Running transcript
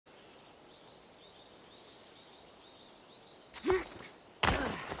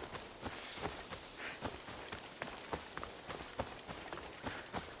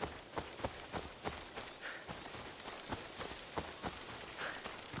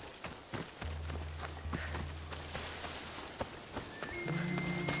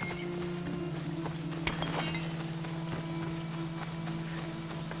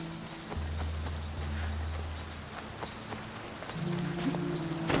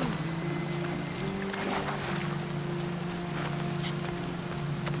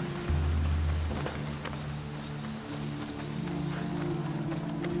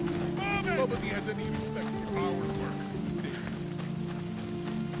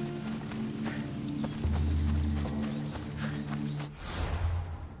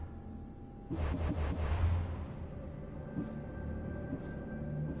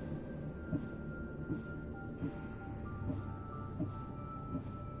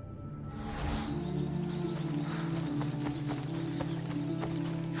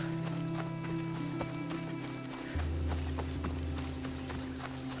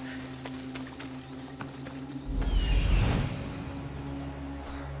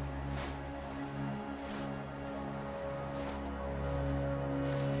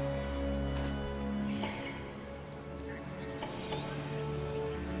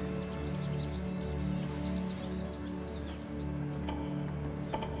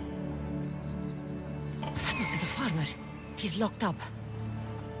Must be the farmer. He's locked up.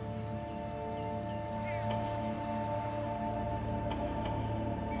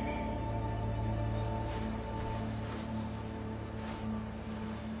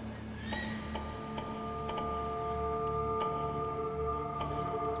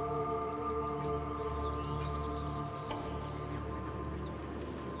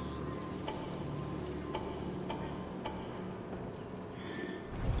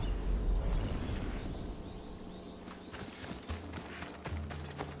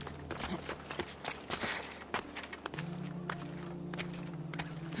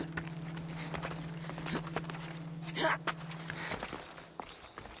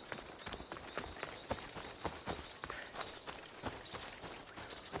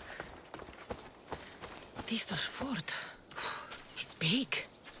 Tistos fort. It's big.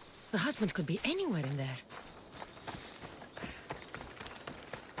 The husband could be anywhere in there.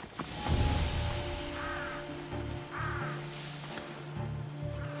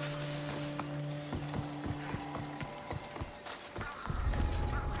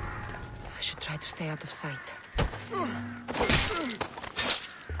 I should try to stay out of sight.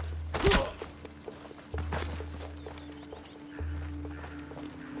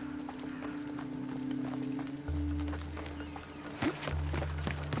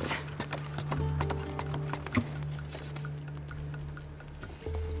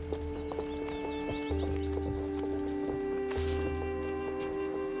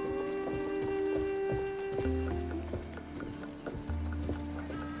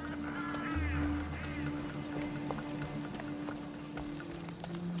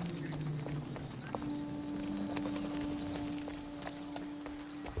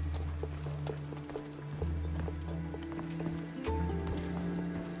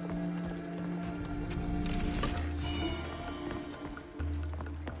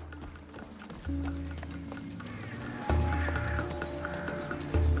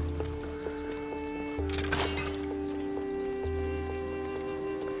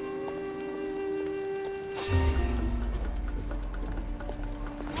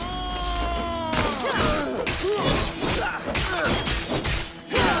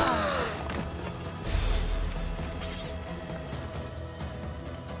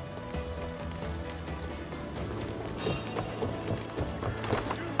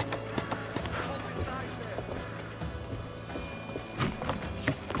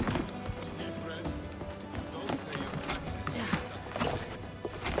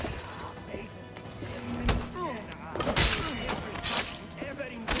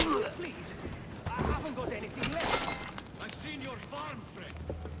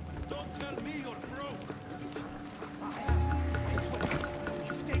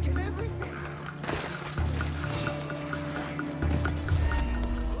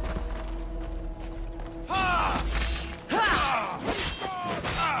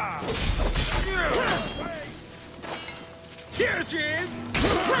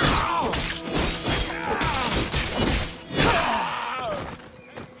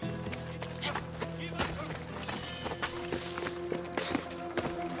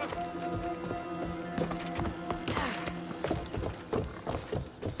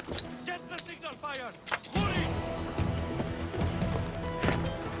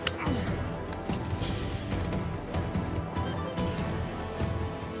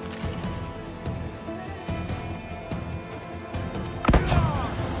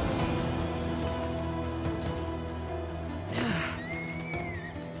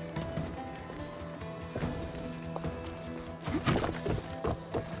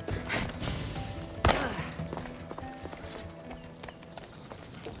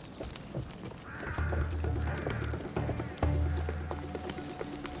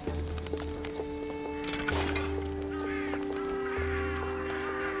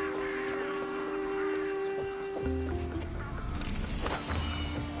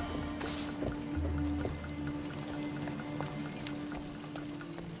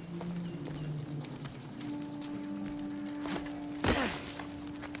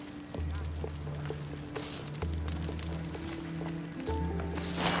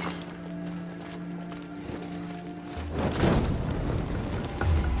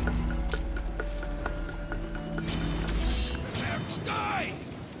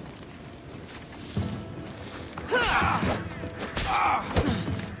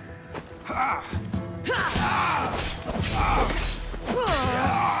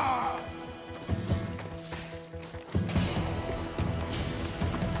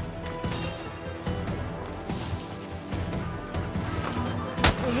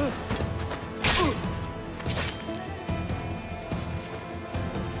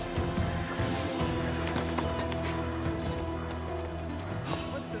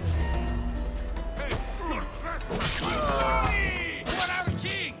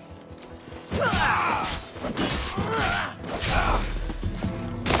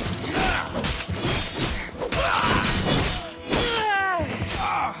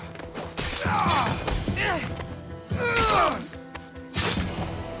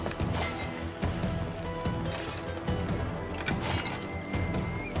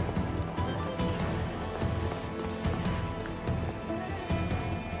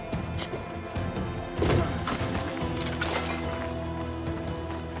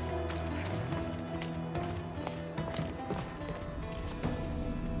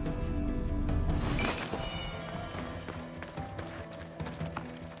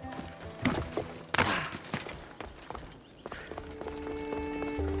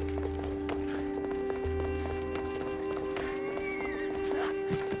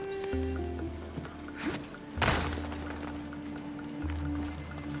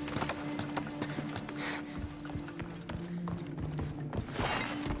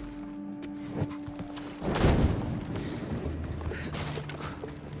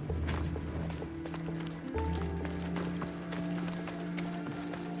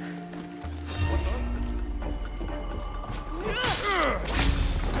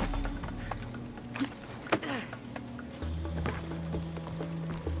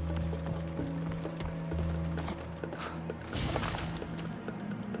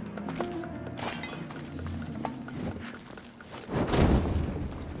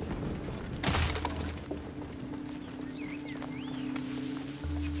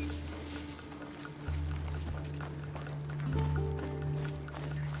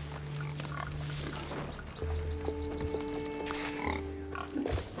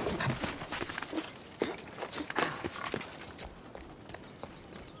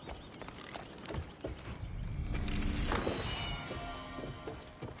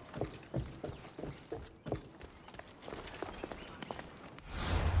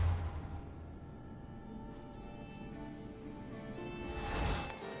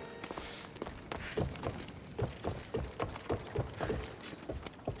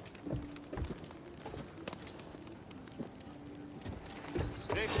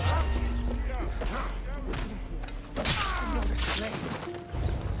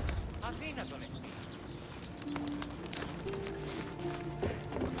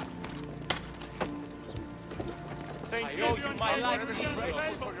 I owe you my life, Israel.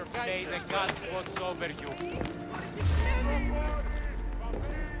 May the gods watch over you.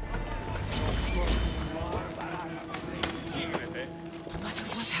 No matter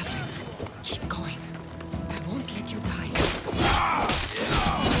what happens, keep going. I won't let you die.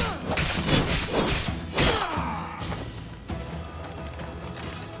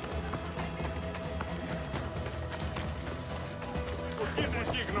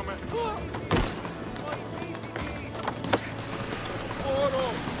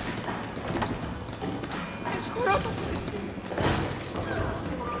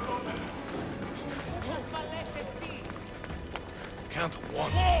 Count to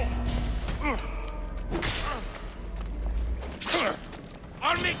one.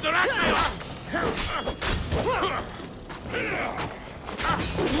 Army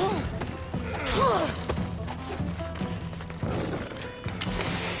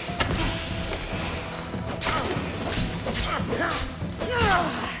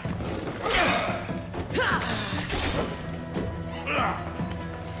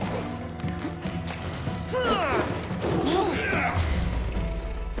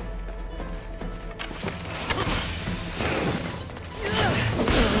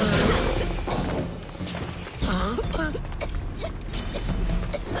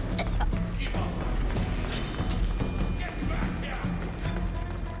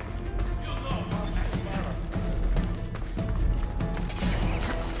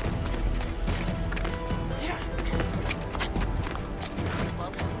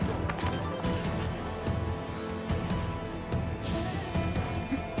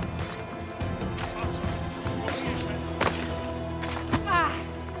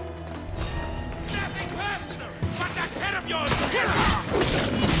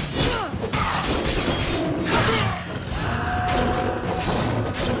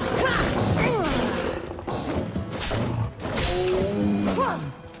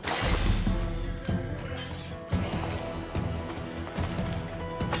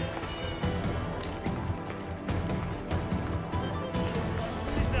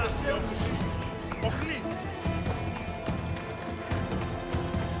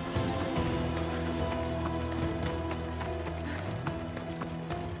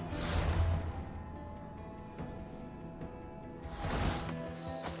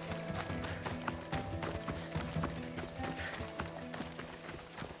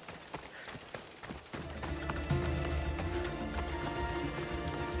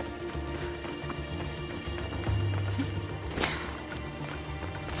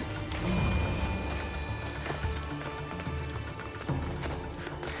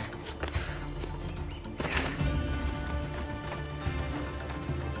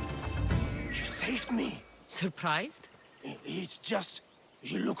Me. Surprised? It's just...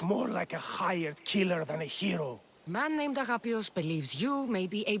 you look more like a hired killer than a hero. Man named Agapios believes you may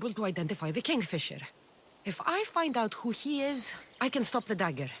be able to identify the Kingfisher. If I find out who he is, I can stop the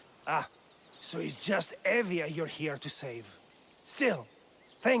dagger. Ah, so it's just Evia you're here to save. Still,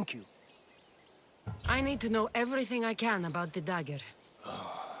 thank you. I need to know everything I can about the dagger.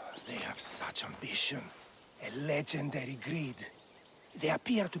 Oh, they have such ambition. A legendary greed. They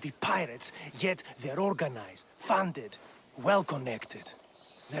appear to be pirates, yet they're organized, funded, well-connected.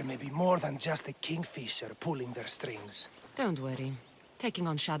 There may be more than just the Kingfisher pulling their strings. Don't worry. Taking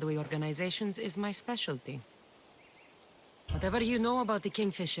on shadowy organizations is my specialty. Whatever you know about the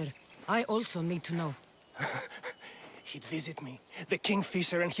Kingfisher, I also need to know. He'd visit me, the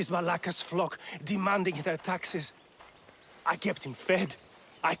Kingfisher and his Malacca's flock, demanding their taxes. I kept him fed.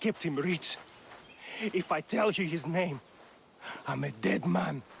 I kept him rich. If I tell you his name, I'm a dead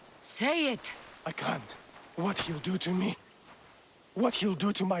man. Say it! I can't. What he'll do to me. What he'll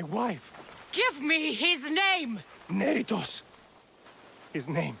do to my wife. Give me his name! Neritos. His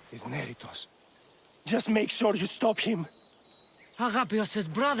name is Neritos. Just make sure you stop him.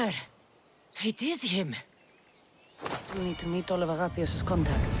 Agapios' brother. It is him. I still need to meet all of Agapios'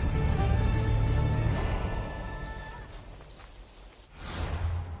 contacts.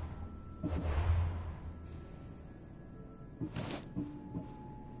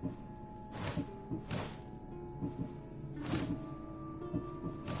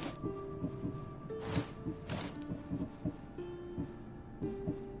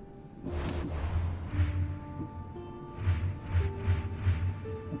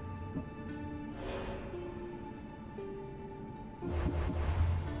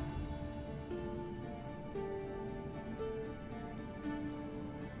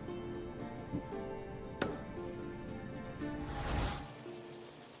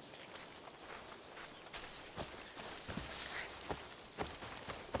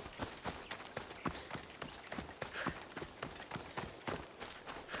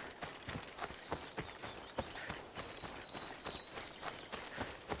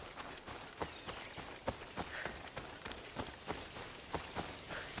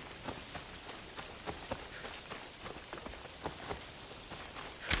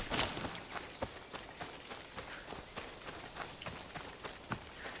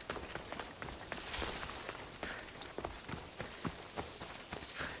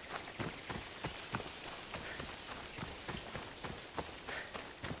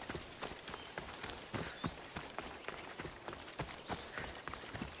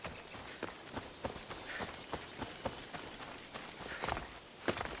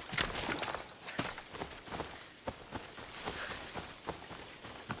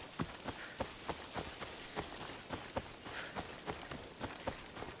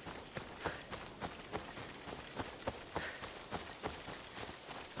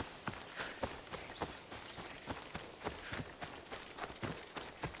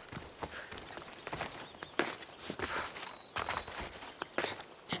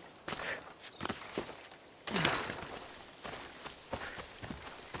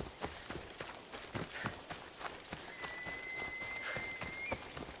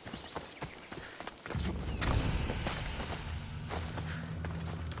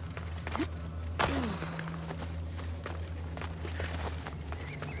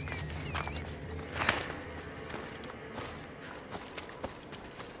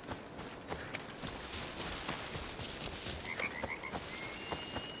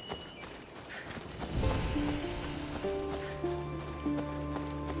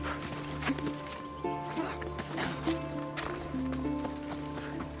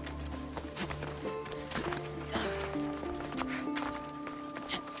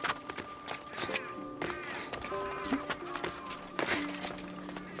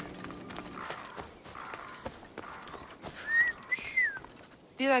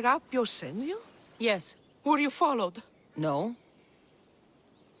 Did Agapio send you? Yes. Were you followed? No?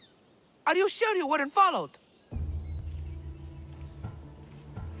 Are you sure you weren't followed?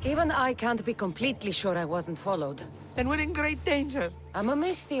 Even I can't be completely sure I wasn't followed. Then we're in great danger. I'm a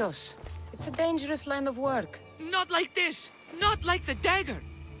Misthios. It's a dangerous line of work. Not like this. Not like the dagger.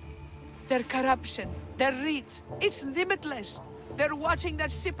 Their corruption, their reach, it's limitless. They're watching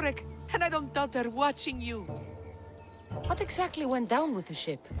that shipwreck, and I don't doubt they're watching you. What exactly went down with the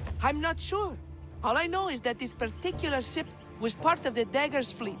ship? I'm not sure. All I know is that this particular ship was part of the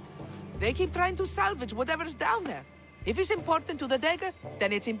Dagger's fleet. They keep trying to salvage whatever's down there. If it's important to the Dagger,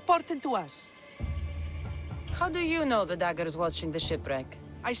 then it's important to us. How do you know the dagger's watching the shipwreck?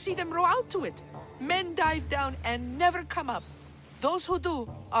 I see them row out to it. Men dive down and never come up. Those who do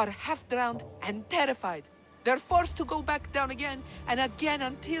are half-drowned and terrified. They're forced to go back down again and again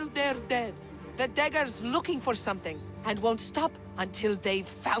until they're dead. The Dagger's looking for something and won't stop until they've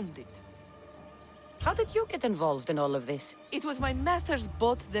found it. How did you get involved in all of this? It was my master's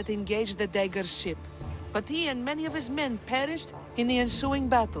boat that engaged the Dagger's ship, but he and many of his men perished in the ensuing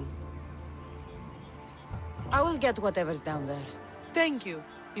battle. I will get whatever's down there. Thank you.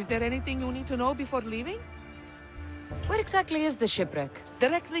 Is there anything you need to know before leaving? Where exactly is the shipwreck?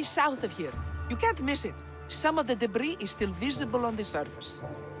 Directly south of here. You can't miss it. Some of the debris is still visible on the surface.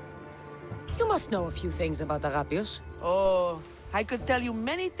 You must know a few things about Agapios. Oh, I could tell you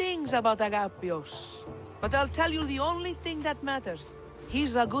many things about Agapios. But I'll tell you the only thing that matters.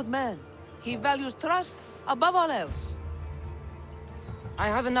 He's a good man. He values trust above all else. I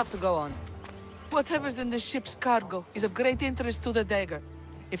have enough to go on. Whatever's in the ship's cargo is of great interest to the dagger.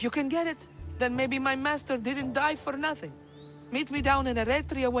 If you can get it, then maybe my master didn't die for nothing. Meet me down in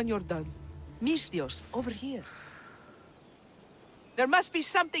Eretria when you're done. Misthios, over here. There must be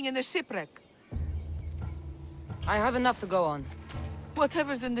something in the shipwreck. I have enough to go on.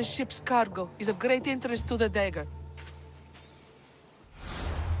 Whatever's in the ship's cargo is of great interest to the dagger.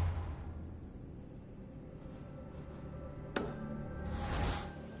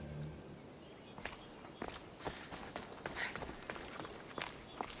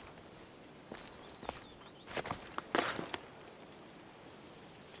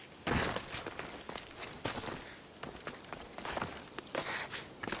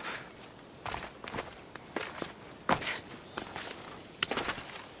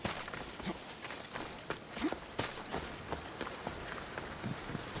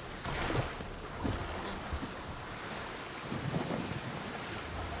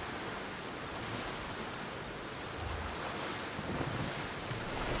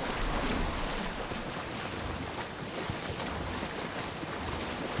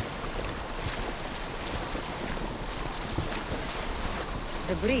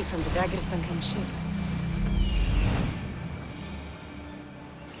 Debris from the dagger-sunken ship.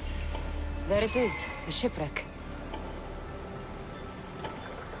 There it is, the shipwreck.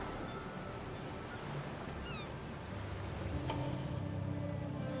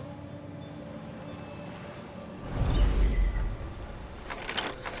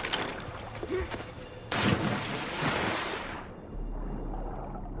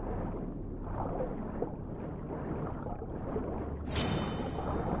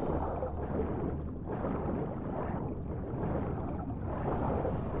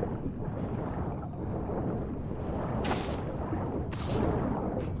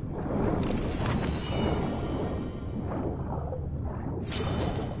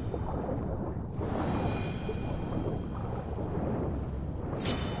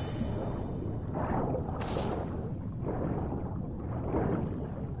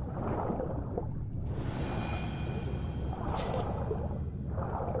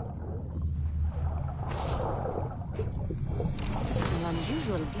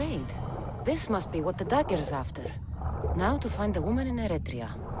 Unusual blade. This must be what the dagger's after. Now to find the woman in Eretria.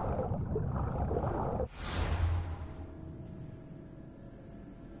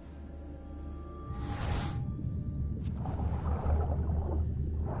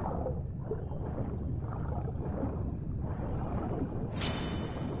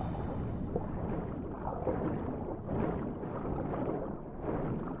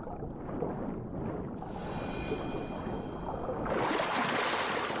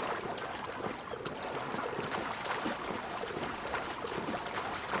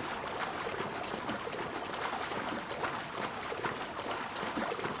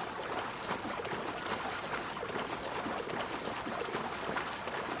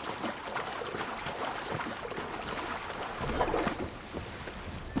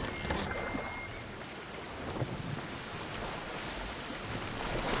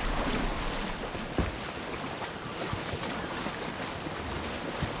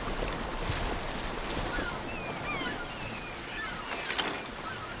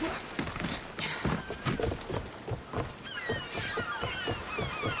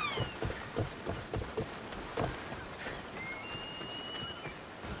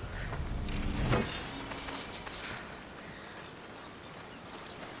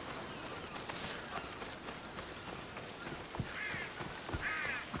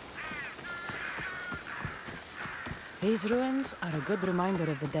 These ruins are a good reminder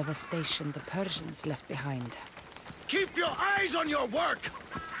of the devastation the Persians left behind. Keep your eyes on your work!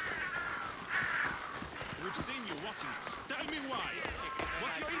 We've seen you watching us. Tell me why.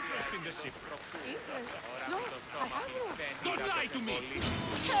 What's your interest in the ship? Interest? No, I have no. Don't lie to me!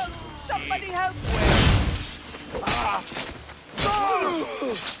 Help! Somebody help!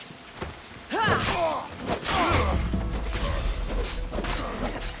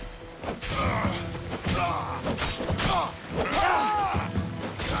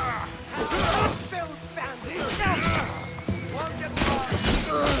 Still standing! Won't get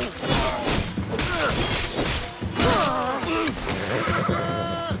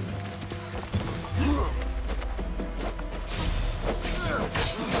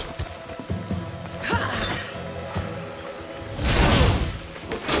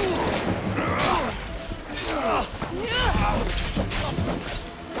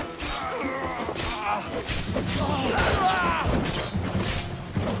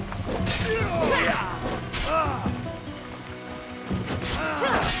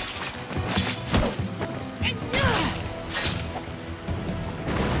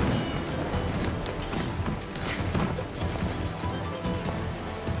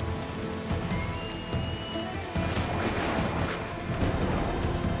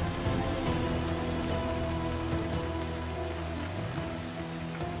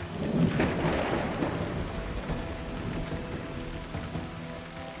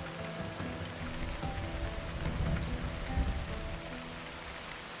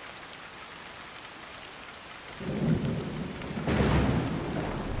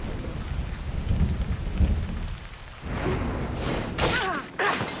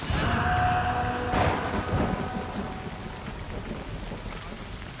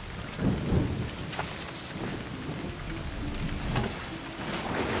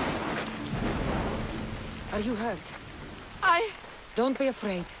you hurt? Don't Don't be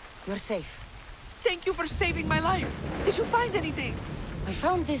afraid. You're safe. thank you for saving my life. Did you find anything? I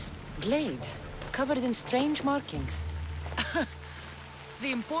found this blade, covered in strange markings.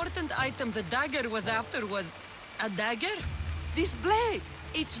 The important item the dagger was after was... a dagger? This blade,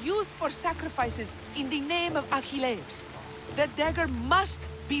 it's used for sacrifices in the name of Achilles. The dagger must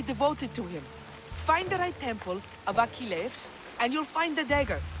be devoted to him. Find the right temple of Achilles, and you'll find the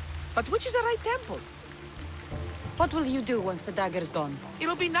dagger. But which is the right temple? What will you do once the dagger's gone?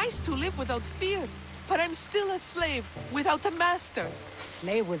 It'll be nice to live without fear, but I'm still a slave without a master. A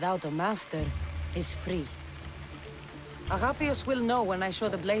slave without a master is free. Agapios will know when I show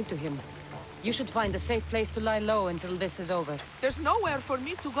the blade to him. You should find a safe place to lie low until this is over. There's nowhere for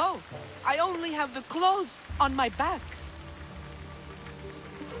me to go. I only have the clothes on my back.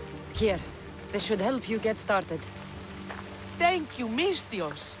 Here, this should help you get started. Thank you,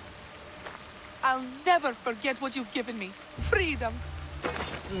 Misthios. I'll never forget what you've given me. Freedom.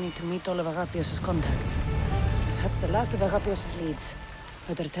 Still need to meet all of Agapios' contacts. That's the last of Agapios' leads.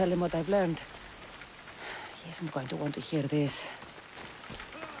 Better tell him what I've learned. He isn't going to want to hear this.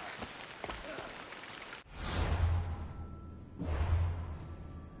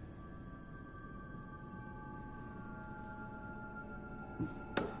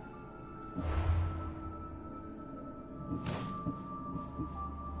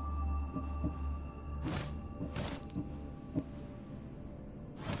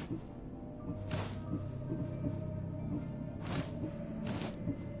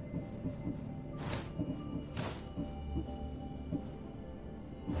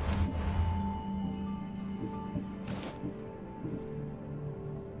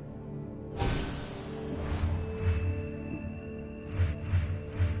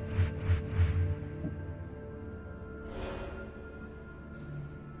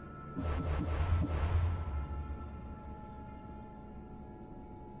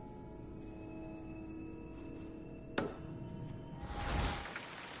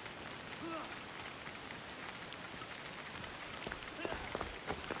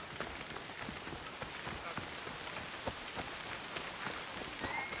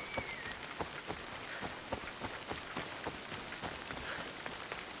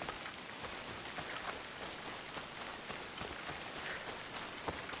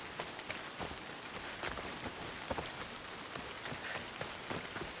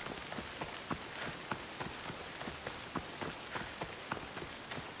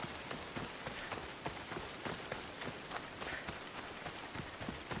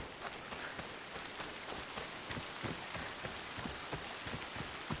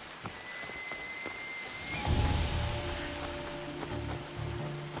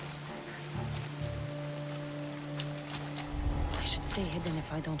 Stay hidden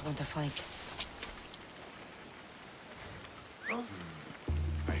if I don't want to fight.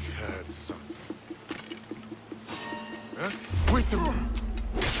 I heard something. Huh? Wait a minute.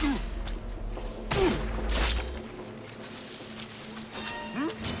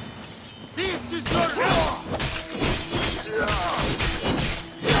 This is your hell!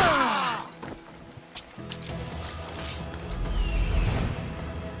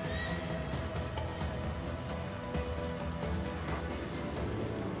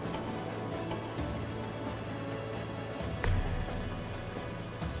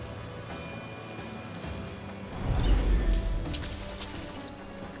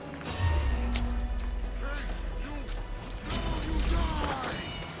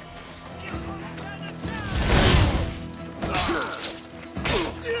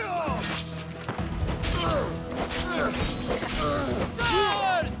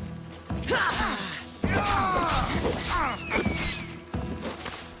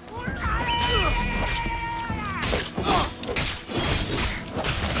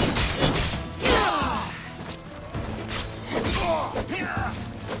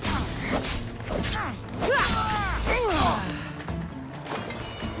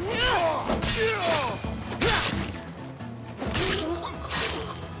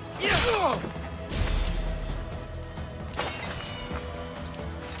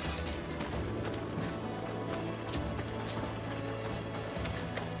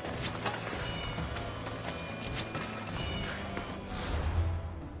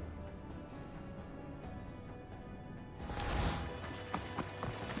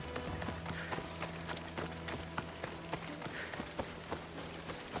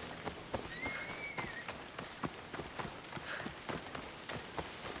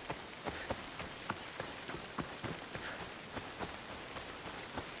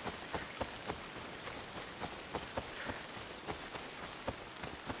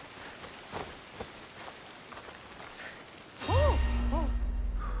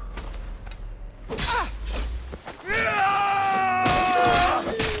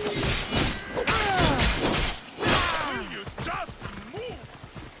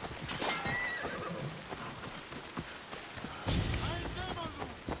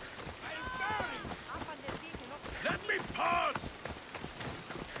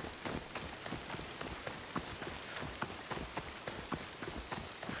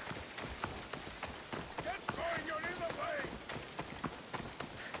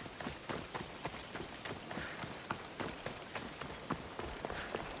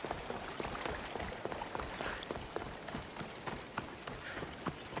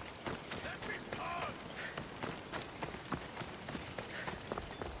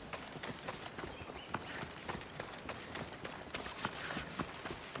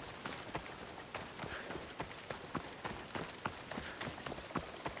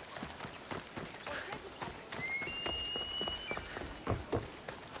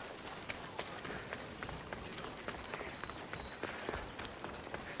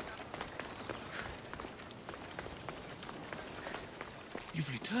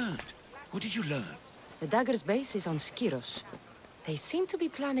 You've returned. What did you learn? The dagger's base is on Skiros. They seem to be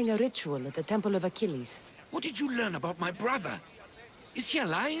planning a ritual at the Temple of Achilles. What did you learn about my brother? Is he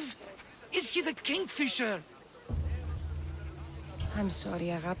alive? Is he the Kingfisher? I'm sorry,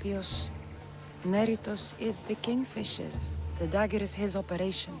 Agapios. Neritos is the Kingfisher. The dagger is his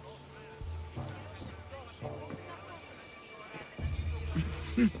operation.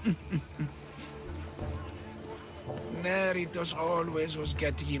 Neritos always was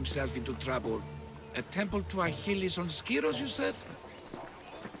getting himself into trouble. A temple to Achilles on Skiros, you said?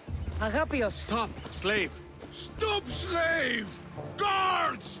 Agapios! Stop, slave! Stop, slave!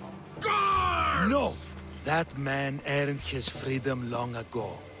 Guards! Guards! No! That man earned his freedom long ago.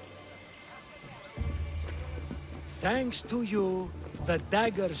 Thanks to you, the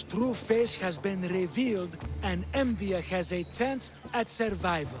dagger's true face has been revealed and Emdia has a chance at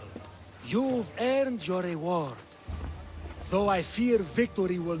survival. You've earned your reward. Though I fear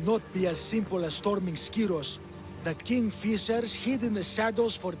victory will not be as simple as storming Skiros, the Kingfishers hid in the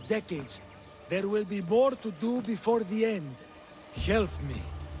shadows for decades. There will be more to do before the end. Help me.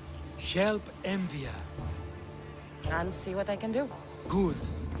 Help Emdia. I'll see what I can do. Good.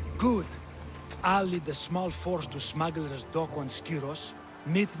 Good. I'll lead the small force to Smuggler's Dock on Skiros.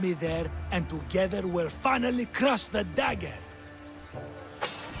 Meet me there, and together we'll finally crush the dagger!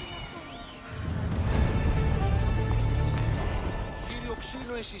 Κύριο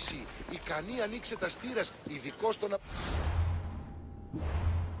ξύλο εσύ, ικανή ανοίξε τα στήρας, ειδικός στον...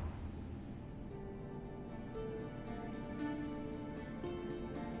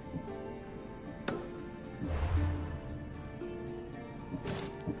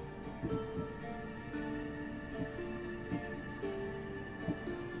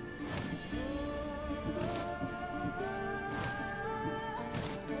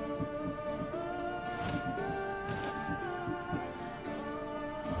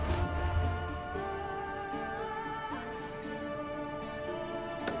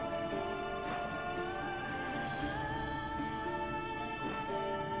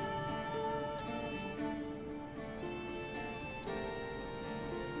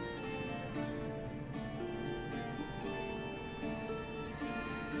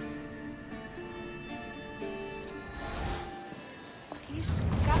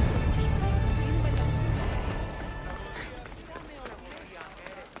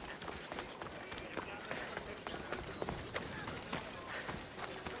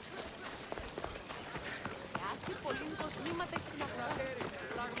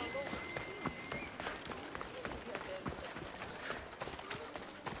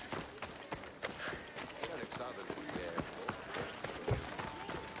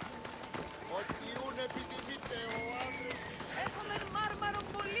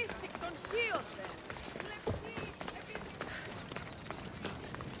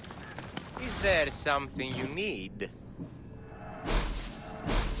 Is there something you need?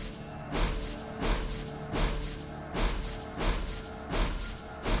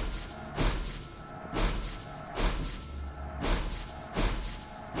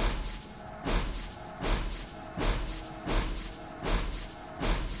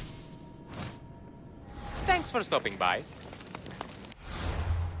 Thanks for stopping by.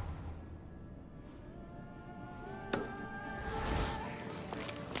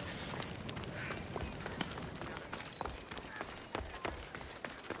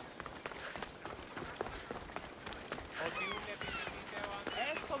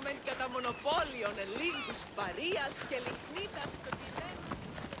 Έρχομεν κατά μονοπόλιον ελίγους παρείας και λιχνίτας σκοτεινένους.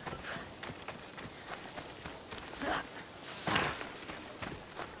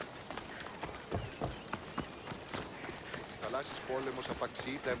 Θαλάσσης πόλεμος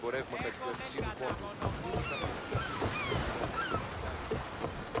απαξιεί τα εμπορεύματα του ευξήνου πόντου.